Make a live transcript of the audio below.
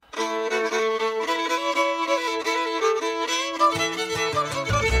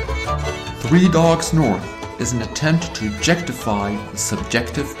Three Dogs North is an attempt to objectify the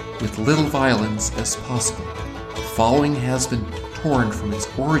subjective with little violence as possible. The following has been torn from its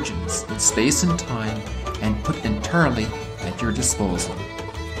origins in space and time and put entirely at your disposal.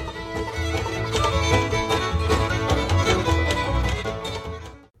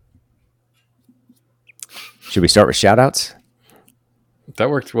 Should we start with shout-outs? That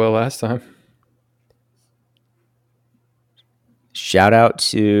worked well last time. Shout out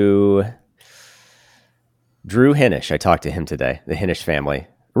to Drew Hinish. I talked to him today, the Hinish family.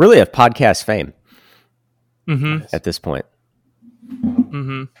 Really of podcast fame at this point.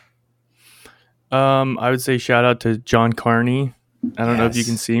 I would say shout out to John Carney. I don't know if you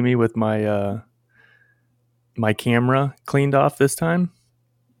can see me with my my camera cleaned off this time.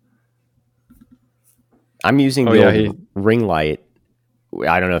 I'm using the old ring light.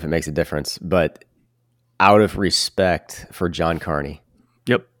 I don't know if it makes a difference, but out of respect for John Carney.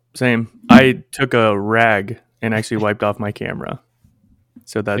 Yep, same. I took a rag and actually wiped off my camera.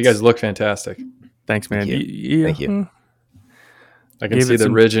 So that's, you guys look fantastic. Thanks, man. Thank you. Thank you. I can see the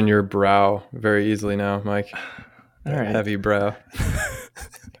ridge in your brow very easily now, Mike. All right. Heavy brow.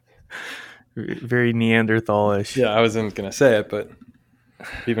 Very Neanderthalish. Yeah, I wasn't going to say it, but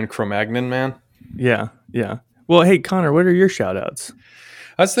even Cro-Magnon, man. Yeah. Well, hey, Connor, what are your shout-outs?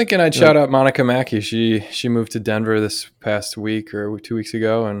 I was thinking I'd shout out Monica Mackey. She moved to Denver this past week or 2 weeks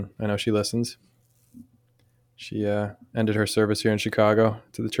ago, and I know she listens. She ended her service here in Chicago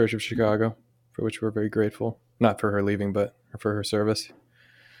to the Church of Chicago, for which we're very grateful. Not for her leaving, but for her service.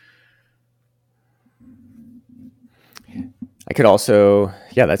 I could also,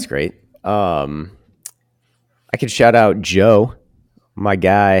 that's great. I could shout out Joe, my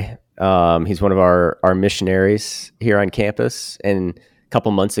guy. He's one of our missionaries here on campus, and a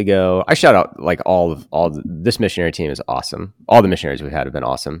couple months ago, I shout out like this missionary team is awesome. All the missionaries we've had have been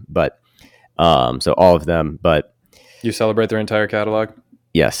awesome, but so all of them. But you celebrate their entire catalog?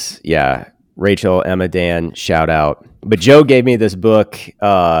 Yes, yeah. Rachel, Emma, Dan, shout out. But Joe gave me this book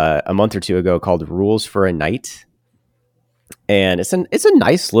a month or two ago called Rules for a Night, and it's a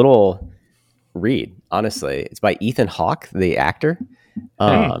nice little read. Honestly, it's by Ethan Hawke, the actor.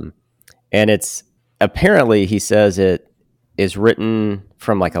 And it's apparently, he says it is written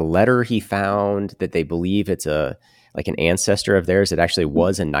from like a letter he found that they believe it's like an ancestor of theirs that actually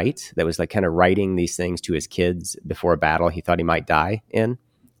was a knight that was like kind of writing these things to his kids before a battle he thought he might die in,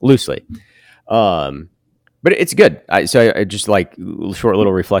 loosely. But it's good. So I just like short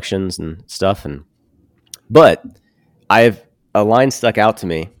little reflections and stuff. But a line stuck out to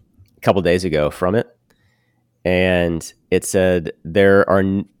me a couple days ago from it. And it said, there are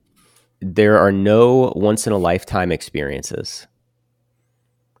no once in a lifetime experiences.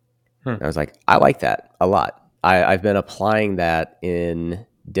 I was like, I like that a lot. I've been applying that in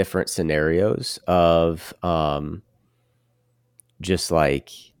different scenarios of just like,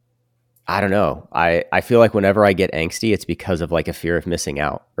 I don't know. I feel like whenever I get angsty, it's because of like a fear of missing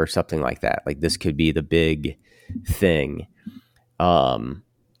out or something like that. Like this could be the big thing.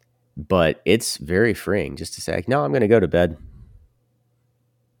 But it's very freeing just to say, like, no, I'm going to go to bed.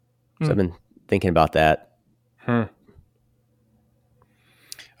 So I've been thinking about that. I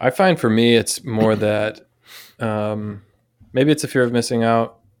find for me, it's more that maybe it's a fear of missing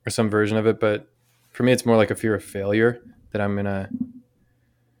out or some version of it, but for me, it's more like a fear of failure that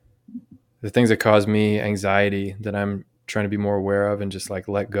the things that cause me anxiety that I'm trying to be more aware of and just like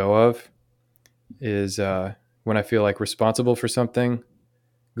let go of is when I feel like responsible for something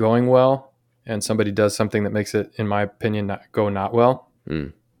going well and somebody does something that makes it, in my opinion, not well.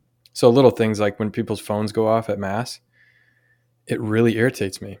 So little things like when people's phones go off at mass, it really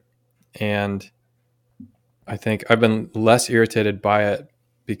irritates me. And I think I've been less irritated by it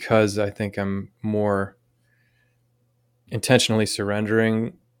because I think I'm more intentionally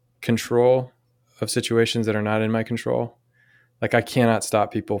surrendering control of situations that are not in my control. Like I cannot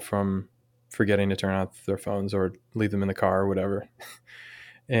stop people from forgetting to turn off their phones or leave them in the car or whatever.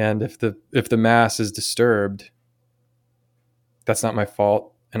 And if the mass is disturbed, that's not my fault.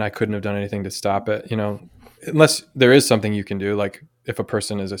 And I couldn't have done anything to stop it, unless there is something you can do. Like if a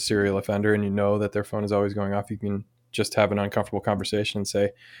person is a serial offender and you know that their phone is always going off, you can just have an uncomfortable conversation and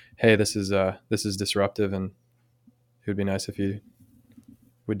say, hey, this is disruptive and it would be nice if you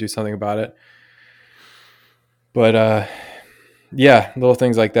would do something about it. But little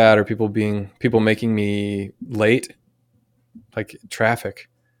things like that, or people making me late, like traffic,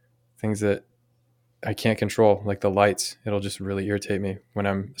 things that I can't control, like the lights. It'll just really irritate me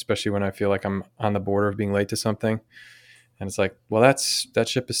especially when I feel like I'm on the border of being late to something. And it's like, well, that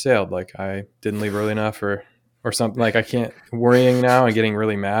ship has sailed. Like I didn't leave early enough, or or something. Like I can't, worrying now and getting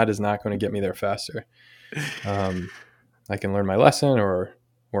really mad is not going to get me there faster. I can learn my lesson or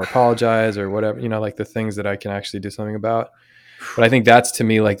apologize or whatever, like the things that I can actually do something about. But I think that's to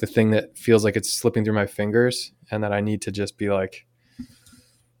me like the thing that feels like it's slipping through my fingers, and that I need to just be like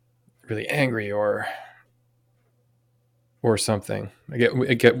really angry or something.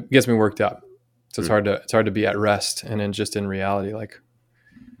 It gets me worked up. So it's hard to be at rest and then just in reality, like,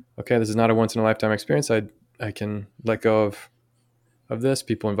 okay, this is not a once in a lifetime experience. I can let go of this.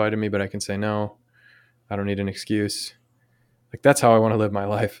 People invited me, but I can say no. I don't need an excuse. Like that's how I want to live my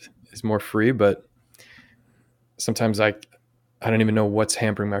life, is more free. But sometimes I don't even know what's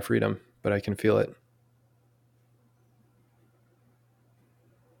hampering my freedom, but I can feel it.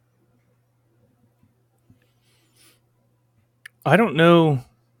 I don't know.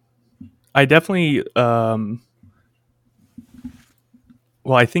 I definitely, I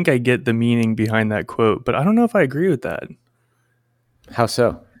think I get the meaning behind that quote, but I don't know if I agree with that. How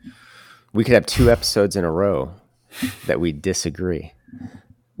so? We could have 2 episodes in a row that we disagree.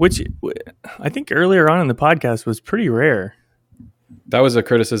 Which I think earlier on in the podcast was pretty rare. That was a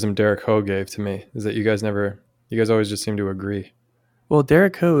criticism Derek Ho gave to me, is that you guys always just seem to agree. Well,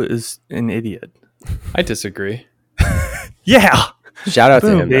 Derek Ho is an idiot. I disagree. Yeah. Shout out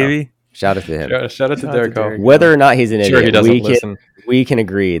Boom, to him, baby. though. Shout out to him. Shout out to Derek Ho. Whether or not he's an idiot, Sure, he doesn't listen. We can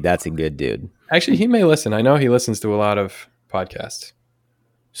agree that's a good dude. Actually, he may listen. I know he listens to a lot of podcasts.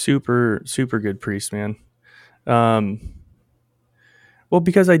 Super, super good priest, man.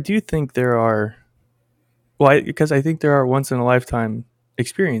 Because I do think there are, because I think there are once in a lifetime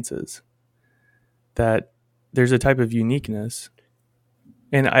experiences that there's a type of uniqueness.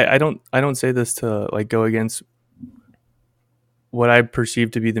 And I don't say this to like go against what I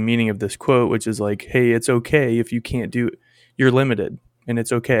perceive to be the meaning of this quote, which is like, hey, it's okay if you can't do it. You're limited, and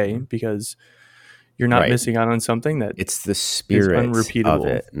it's okay because you're not missing out on something that it's the spirit unrepeatable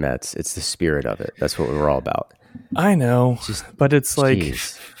of it, Mets. It's the spirit of it. That's what we're all about. I know, but it's like,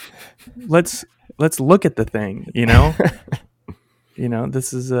 let's look at the thing,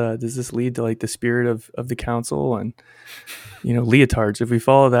 this is does this lead to like the spirit of the council and leotards? If we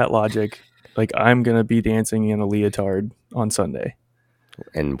follow that logic, like I'm gonna be dancing in a leotard on Sunday.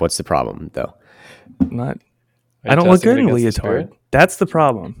 And what's the problem, though? I don't look good in a leotard. That's the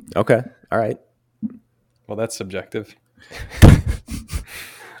problem. Okay, all right. Well, that's subjective.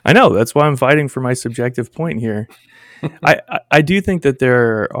 I know. That's why I'm fighting for my subjective point here. I do think that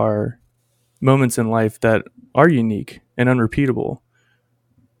there are moments in life that are unique and unrepeatable.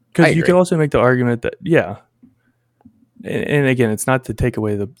 Because you could also make the argument that, and again, it's not to take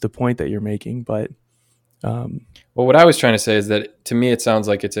away the point that you're making, but... well, what I was trying to say is that to me, it sounds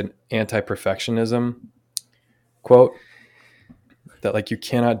like it's an anti-perfectionism quote, that like you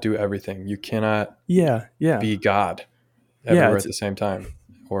cannot do everything. You cannot be God everywhere at the same time,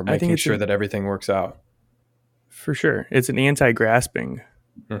 or making sure that everything works out. For sure. It's an anti-grasping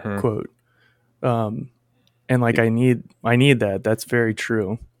quote. And like, I need that. That's very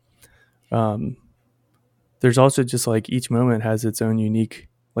true. There's also just like each moment has its own unique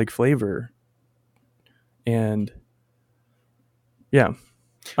like flavor. And I don't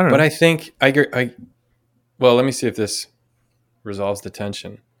know. But I think well, let me see if this resolves the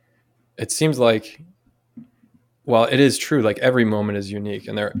tension. It seems like, well, it is true. Like every moment is unique,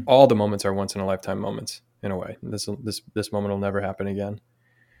 and all the moments are once in a lifetime moments in a way. This moment will never happen again.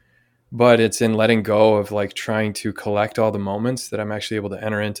 But it's in letting go of like trying to collect all the moments that I'm actually able to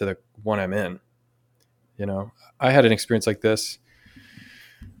enter into the one I'm in. I had an experience like this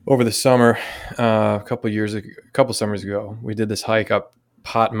over the summer, a couple summers ago. We did this hike up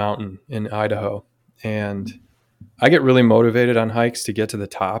Pot Mountain in Idaho, and I get really motivated on hikes to get to the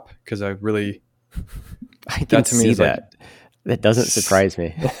top because I can see that. That doesn't surprise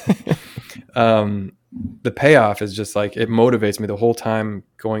me. The payoff is just like, it motivates me the whole time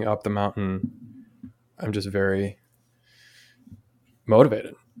going up the mountain. I'm just very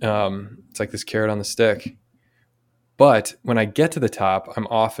motivated. It's like this carrot on the stick. But when I get to the top, I'm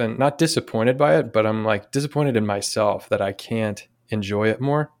often not disappointed by it, but I'm like disappointed in myself that I can't enjoy it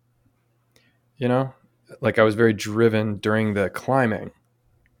more. Like I was very driven during the climbing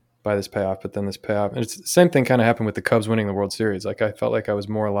by this payoff, but then this payoff, and it's the same thing kind of happened with the Cubs winning the World Series. Like I felt like I was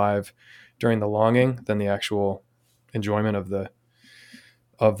more alive during the longing than the actual enjoyment of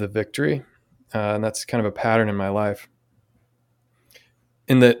the victory. And that's kind of a pattern in my life.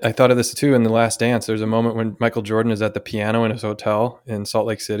 I thought of this too in The Last Dance. There's a moment when Michael Jordan is at the piano in his hotel in Salt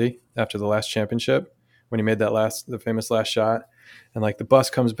Lake City after the last championship, when he made the famous last shot, and like the bus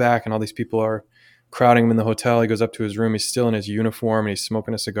comes back and all these people are crowding him in the hotel. He goes up to his room. He's still in his uniform and he's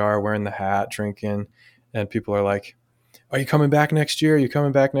smoking a cigar, wearing the hat, drinking. and people are like, are you coming back next year? Are you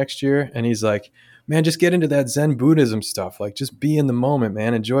coming back next year? And he's like, man, just get into that Zen Buddhism stuff. Like, just be in the moment,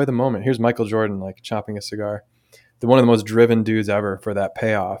 man. Enjoy the moment. Here's Michael Jordan, like chopping a cigar. One of the most driven dudes ever for that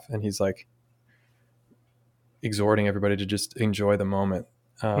payoff. And he's like exhorting everybody to just enjoy the moment.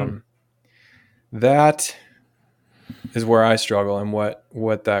 That is where I struggle. And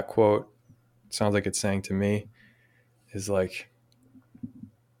what that quote sounds like it's saying to me is like,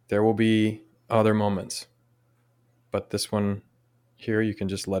 there will be other moments, but this one here, you can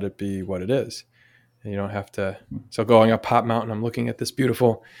just let it be what it is. And you don't have to. So going up Pop Mountain, I'm looking at this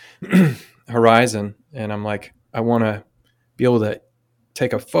beautiful horizon, and I'm like, I want to be able to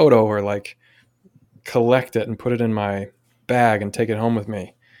take a photo or like collect it and put it in my bag and take it home with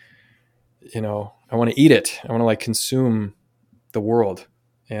me. You know, I want to eat it. I want to like consume the world,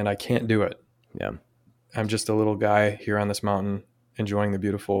 and I can't do it. Yeah. I'm just a little guy here on this mountain enjoying the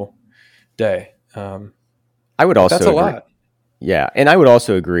beautiful day. I would also that's a agree. lot. Yeah. And I would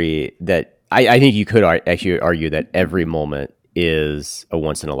also agree that I think you could actually argue that every moment is a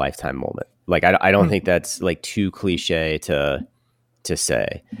once in a lifetime moment. Like, I don't think that's like too cliche to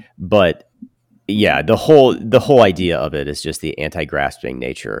say, but yeah, the whole idea of it is just the anti-grasping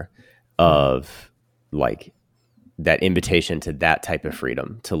nature of like that invitation to that type of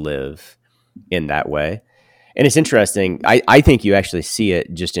freedom to live in that way. And it's interesting. I think you actually see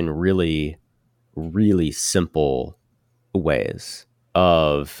it just in really, really simple ways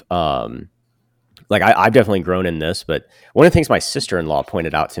of, like I've definitely grown in this, but one of the things my sister-in-law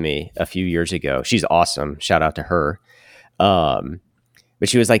pointed out to me a few years ago, she's awesome. Shout out to her. But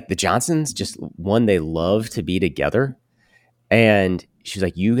she was like, the Johnsons just they love to be together. And she's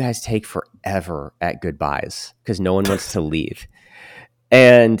like, you guys take forever at goodbyes because no one wants to leave.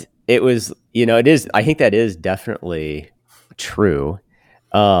 And it was, it is, I think that is definitely true.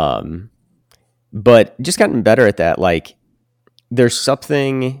 But just gotten better at that. Like, there's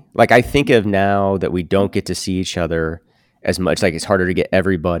something like I think of now that we don't get to see each other as much. Like, it's harder to get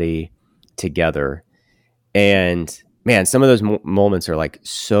everybody together. And man, some of those moments are like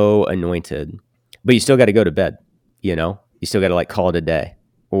so anointed, but you still got to go to bed, you still got to like call it a day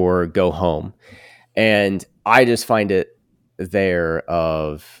or go home. And I just find it there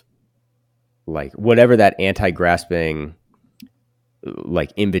of like whatever that anti-grasping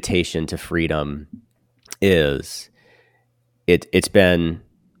like invitation to freedom is, it's been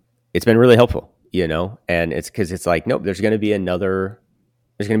really helpful, and it's because it's like, nope, there's going to be another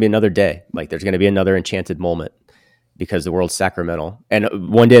day. Like, there's going to be another enchanted moment because the world's sacramental. And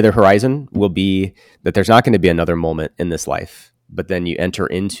one day the horizon will be that there's not going to be another moment in this life, but then you enter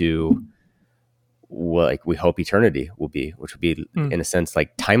into what, like, we hope eternity will be, which would be in a sense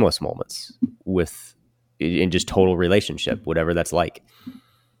like timeless moments in just total relationship, whatever that's like.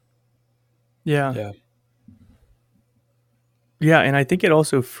 Yeah. Yeah, and I think it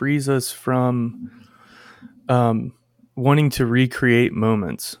also frees us from wanting to recreate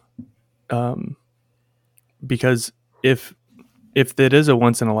moments, because if that is a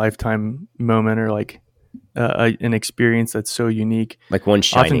once in a lifetime moment or like an experience that's so unique, like one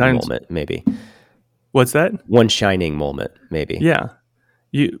shining moment, maybe. What's that? One shining moment, maybe. Yeah,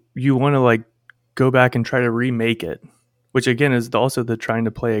 you want to like go back and try to remake it, which again is also the trying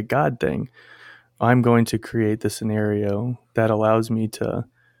to play a God thing. I'm going to create the scenario that allows me to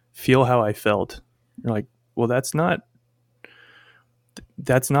feel how I felt. You're like, well, that's not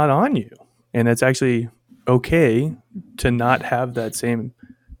on you. And it's actually okay to not have that same,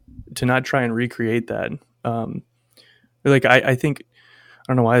 to not try and recreate that. Like, I think, I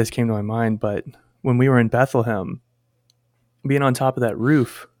don't know why this came to my mind, but when we were in Bethlehem, being on top of that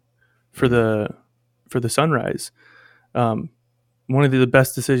roof for the sunrise, one of the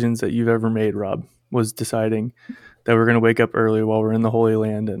best decisions that you've ever made, Rob, was deciding that we're going to wake up early while we're in the Holy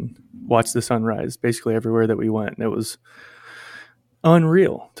Land and watch the sunrise basically everywhere that we went. And it was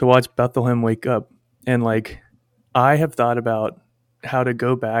unreal to watch Bethlehem wake up. And like, I have thought about how to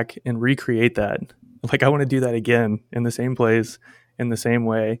go back and recreate that. Like, I want to do that again in the same place, in the same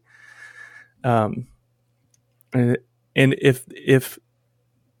way. And if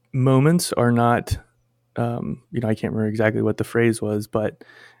moments are not, I can't remember exactly what the phrase was, but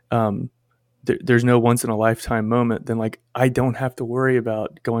there's no once in a lifetime moment, then like I don't have to worry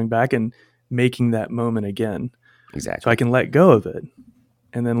about going back and making that moment again. Exactly. So I can let go of it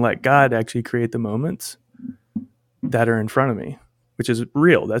and then let God actually create the moments that are in front of me, which is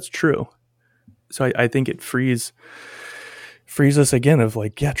real. That's true. So I think it frees us again of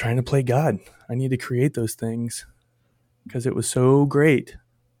like, yeah, trying to play God. I need to create those things because it was so great.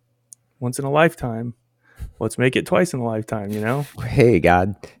 Once in a lifetime. Let's make it twice in a lifetime, Hey,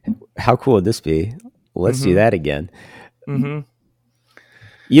 God, how cool would this be? let's do that again. Mm-hmm.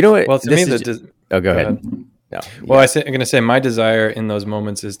 You know what? Well, to me, go ahead. No, well, I'm going to say my desire in those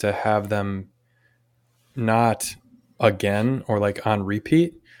moments is to have them not again or like on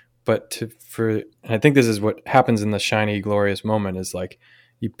repeat, but and I think this is what happens in the shiny, glorious moment is like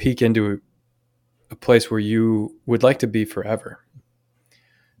you peek into a place where you would like to be forever.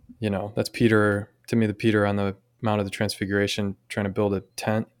 That's Peter, to me, the Peter on the Mount of the Transfiguration trying to build a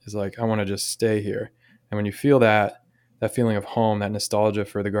tent is like, I want to just stay here. And when you feel that feeling of home, that nostalgia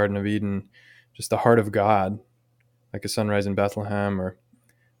for the Garden of Eden, just the heart of God, like a sunrise in Bethlehem or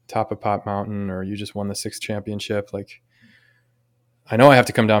top of Pot Mountain, or you just won the 6th championship. Like, I know I have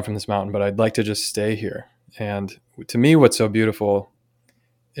to come down from this mountain, but I'd like to just stay here. And to me, what's so beautiful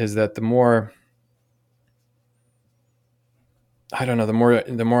is that the more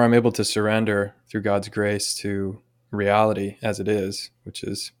I'm able to surrender through God's grace to reality as it is, which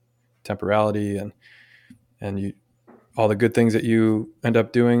is temporality and all the good things that you end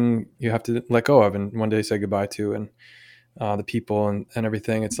up doing, you have to let go of and one day say goodbye to, and the people and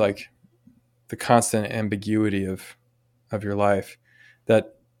everything. It's like the constant ambiguity of your life,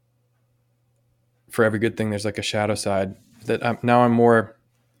 that for every good thing, there's like a shadow side, that I'm more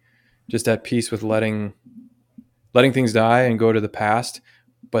just at peace with letting things die and go to the past.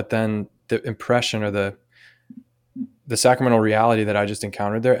 But then the impression or the sacramental reality that I just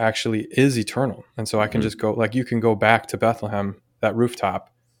encountered there actually is eternal. And so I can just go, like, you can go back to Bethlehem, that rooftop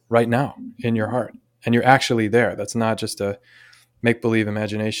right now in your heart, and you're actually there. That's not just a make-believe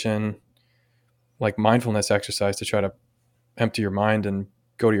imagination, like mindfulness exercise to try to empty your mind and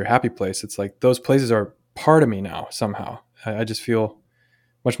go to your happy place. It's like those places are part of me now somehow. I just feel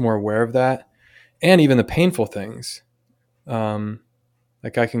much more aware of that. And even the painful things,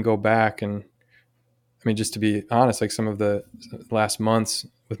 like I can go back and, I mean, just to be honest, like some of the last months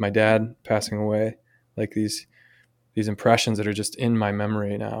with my dad passing away, like these impressions that are just in my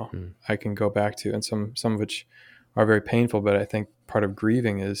memory now, I can go back to, and some of which are very painful. But I think part of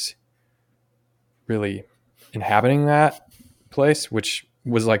grieving is really inhabiting that place, which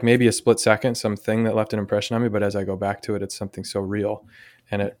was like maybe a split second, something that left an impression on me. But as I go back to it, it's something so real,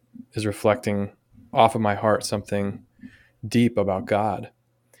 and it is reflecting off of my heart something deep about God.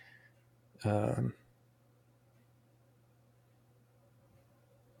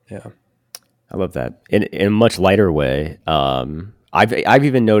 Yeah, I love that. In a much lighter way, I've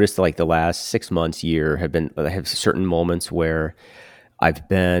even noticed like the last 6 months, year I have certain moments where I've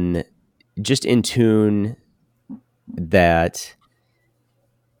been just in tune that,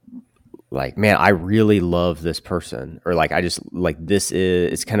 like, man, I really love this person, or like I just like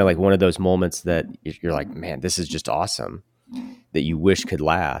it's kind of like one of those moments that you're like, man, this is just awesome, that you wish could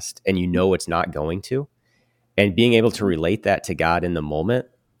last, and it's not going to, and being able to relate that to God in the moment.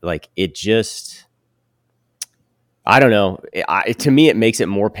 Like, it just, I don't know. To me, it makes it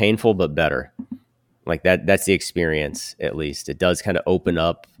more painful, but better. Like that's the experience. At least it does kind of open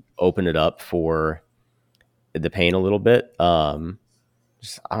it up for the pain a little bit. I'm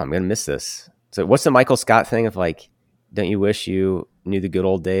going to miss this. So what's the Michael Scott thing of like, don't you wish you knew the good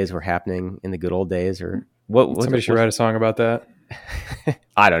old days were happening in the good old days, or what? Somebody should write a song about that.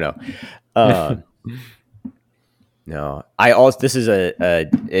 I don't know. No, this is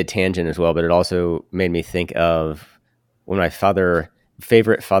a tangent as well, but it also made me think of one of my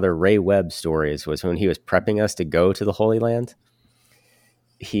favorite Father Ray Webb stories was when he was prepping us to go to the Holy Land.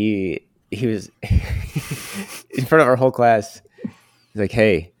 He was in front of our whole class. He's like,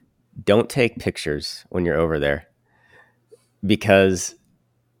 hey, don't take pictures when you're over there, because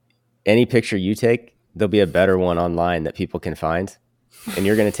any picture you take, there'll be a better one online that people can find. And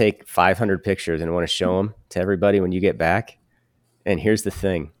you're going to take 500 pictures and want to show them to everybody when you get back. And here's the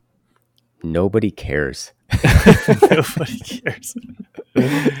thing. Nobody cares. Nobody cares.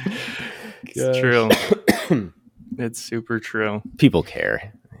 It's true. It's super true. People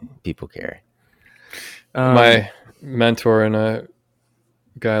care. My mentor and a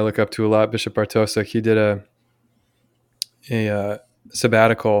guy I look up to a lot, Bishop Bartosik, he did a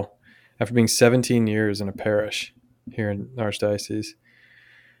sabbatical after being 17 years in a parish here in the Archdiocese.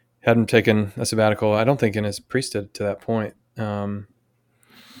 Hadn't taken a sabbatical, I don't think, in his priesthood to that point. And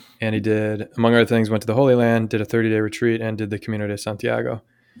he did, among other things, went to the Holy Land, did a 30-day retreat, and did the Camino de Santiago.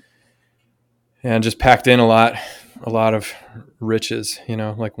 And just packed in a lot of riches,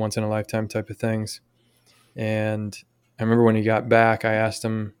 like once in a lifetime type of things. And I remember when he got back, I asked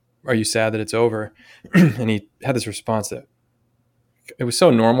him, are you sad that it's over? And he had this response that it was so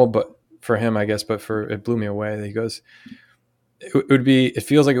normal, but for him, I guess, it blew me away. He goes, it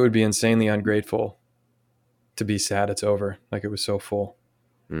feels like it would be insanely ungrateful to be sad it's over. Like, it was so full.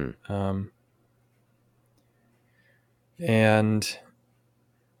 And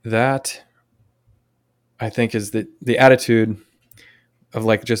that, I think, is the attitude of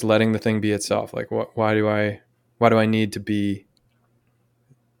like just letting the thing be itself. Like, why do I need to be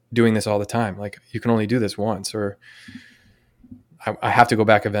doing this all the time? Like, you can only do this once, or I have to go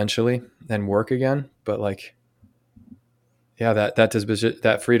back eventually and work again. But like, yeah,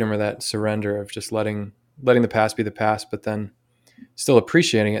 that freedom or that surrender of just letting the past be the past, but then still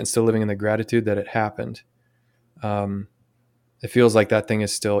appreciating it and still living in the gratitude that it happened. It feels like that thing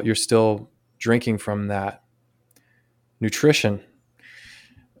is still, you're still drinking from that nutrition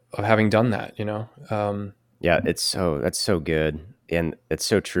of having done that, you know? Yeah, that's so good. And it's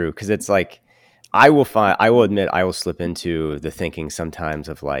so true. Cause it's like, I will admit, I will slip into the thinking sometimes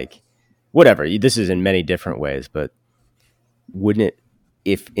of like, whatever, this is in many different ways, but wouldn't it,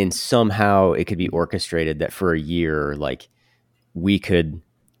 if in somehow it could be orchestrated that for a year, like we could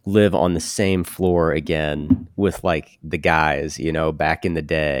live on the same floor again with like the guys, you know, back in the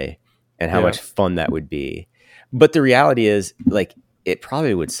day, and how much fun that would be. But the reality is, like, it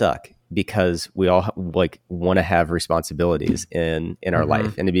probably would suck because we all like want to have responsibilities in our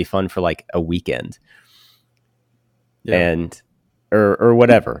life, and it'd be fun for like a weekend and or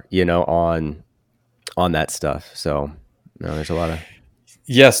whatever, you know, on that stuff. So no, there's a lot of.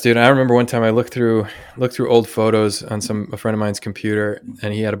 Yes, dude. I remember one time I looked through old photos on a friend of mine's computer,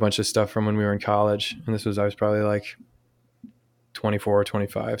 and he had a bunch of stuff from when we were in college. And I was probably like 24 or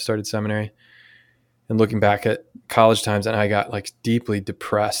 25, started seminary, and looking back at college times, and I got like deeply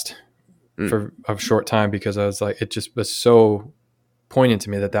depressed for a short time, because I was like, it just was so poignant to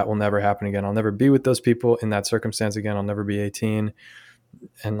me that will never happen again. I'll never be with those people in that circumstance again. I'll never be 18.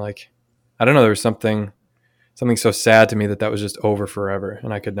 And like, I don't know, there was something so sad to me that was just over forever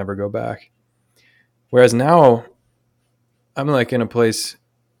and I could never go back. Whereas now I'm like in a place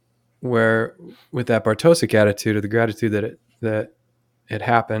where, with that Bartosic attitude of the gratitude that it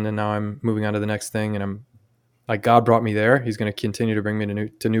happened, and now I'm moving on to the next thing, and I'm like, God brought me there. He's going to continue to bring me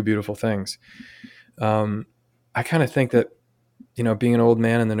to new beautiful things. I kind of think that, you know, being an old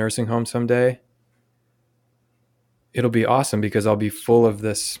man in the nursing home someday, it'll be awesome because I'll be full of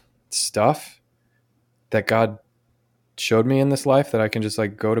this stuff that God showed me in this life, that I can just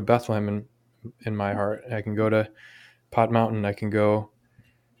like go to Bethlehem in my heart. I can go to Pot Mountain. I can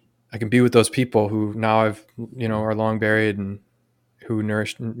be with those people who now are long buried, and who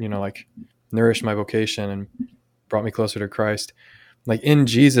nourished my vocation and brought me closer to Christ. Like in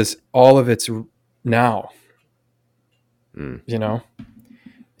Jesus, all of it's now, you know?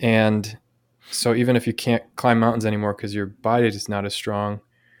 And so even if you can't climb mountains anymore because your body is not as strong,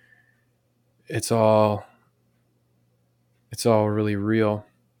 it's all really real.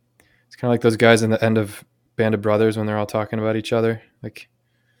 It's kind of like those guys in the end of Band of Brothers when they're all talking about each other. Like,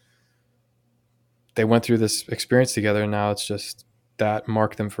 they went through this experience together, and now it's just that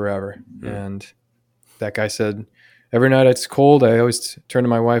marked them forever. And that guy said, every night it's cold, I always turn to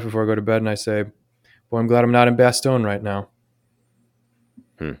my wife before I go to bed and I say, boy, I'm glad I'm not in Bastogne right now.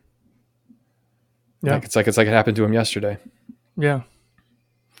 Yeah. Like, it's like it happened to him yesterday. Yeah.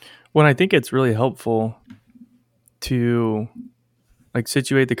 Well, I think it's really helpful to like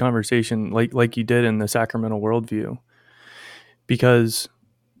situate the conversation like you did in the sacramental worldview, because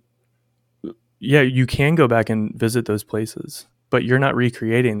you can go back and visit those places, but you're not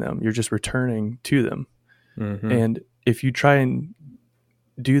recreating them. You're just returning to them. Mm-hmm. And if you try and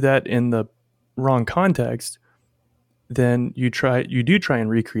do that in the wrong context, then you do try and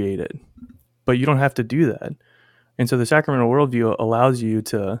recreate it, but you don't have to do that. And so the sacramental worldview allows you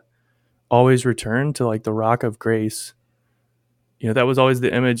to always return to like the rock of grace. You know, that was always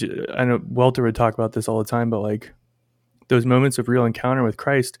the image. I know Welter would talk about this all the time, but like those moments of real encounter with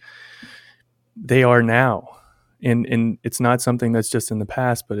Christ, they are now. And it's not something that's just in the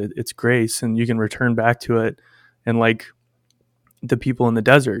past, but it's grace, and you can return back to it. And like the people in the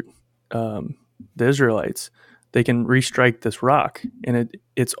desert, the Israelites, they can restrike this rock, and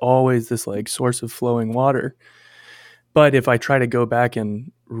it's always this like source of flowing water. But if I try to go back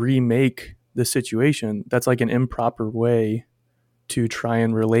and remake the situation, that's like an improper way to try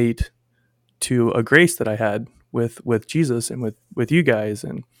and relate to a grace that I had with Jesus and with you guys,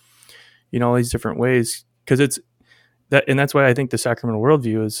 and you know, all these different ways. Because it's that, and that's why I think the sacramental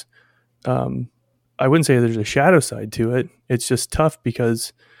worldview is, I wouldn't say there's a shadow side to it. It's just tough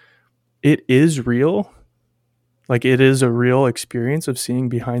because it is real. Like, it is a real experience of seeing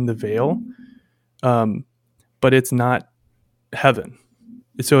behind the veil, but it's not heaven.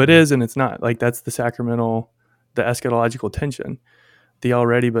 So it is and it's not. Like, that's the the eschatological tension, the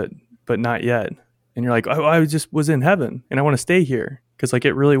already but not yet. And you're like, oh, I just was in heaven and I want to stay here, because like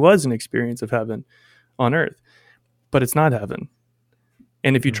it really was an experience of heaven on earth. but it's not heaven.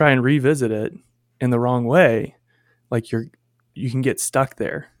 And if you try and revisit it in the wrong way, like you can get stuck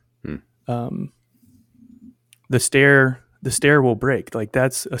there. The stair will break. Like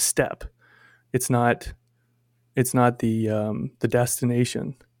that's a step. It's not the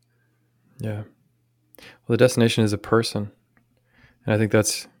destination. Yeah. Well, the destination is a person. And I think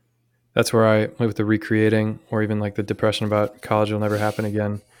that's where I, with the recreating, or even like the depression about college will never happen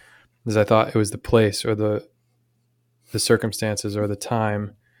again, is I thought it was the place or the circumstances or the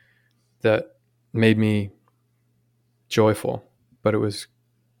time that made me joyful. But it was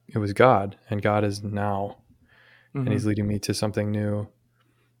God, and God is now. And he's leading me to something new,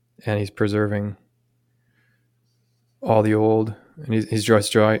 and he's preserving all the old, and he's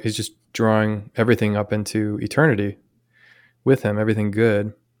just drawing everything up into eternity with him, everything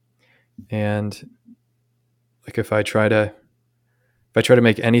good. And like if I try to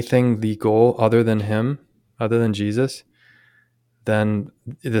make anything the goal other than him, other than Jesus, then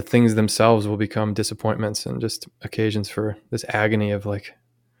the things themselves will become disappointments and just occasions for this agony of like,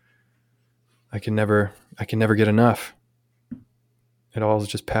 I can never get enough. It all is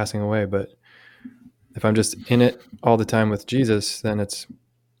just passing away. But if I'm just in it all the time with Jesus, then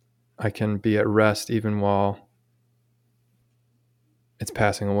I can be at rest even while it's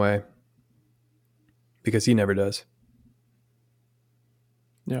passing away, because he never does.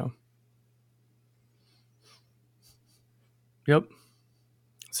 Yeah. Yep.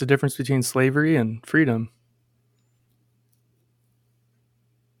 It's the difference between slavery and freedom.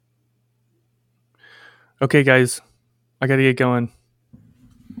 Okay, guys, I got to get going.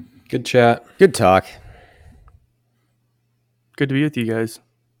 Good chat. Good talk. Good to be with you guys.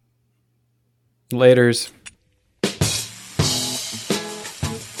 Laters.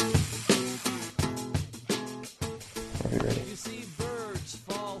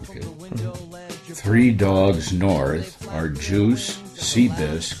 Three Dogs North are Juice,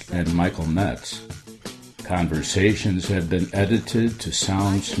 Seabisc, and Michael Metz. Conversations have been edited to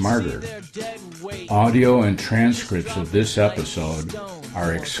sound smarter. Audio and transcripts of this episode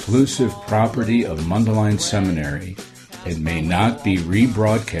are exclusive property of Mundelein Seminary and may not be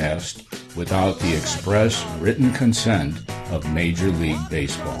rebroadcast without the express written consent of Major League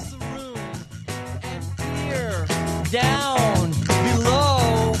Baseball. Down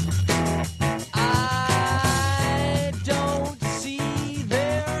below, I don't see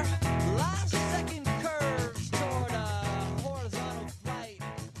their last second curves toward a horizontal flight.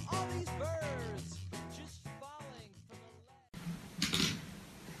 All these birds just falling from the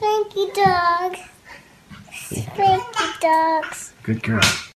Thank you, dog. Thank you, dogs. Good girl.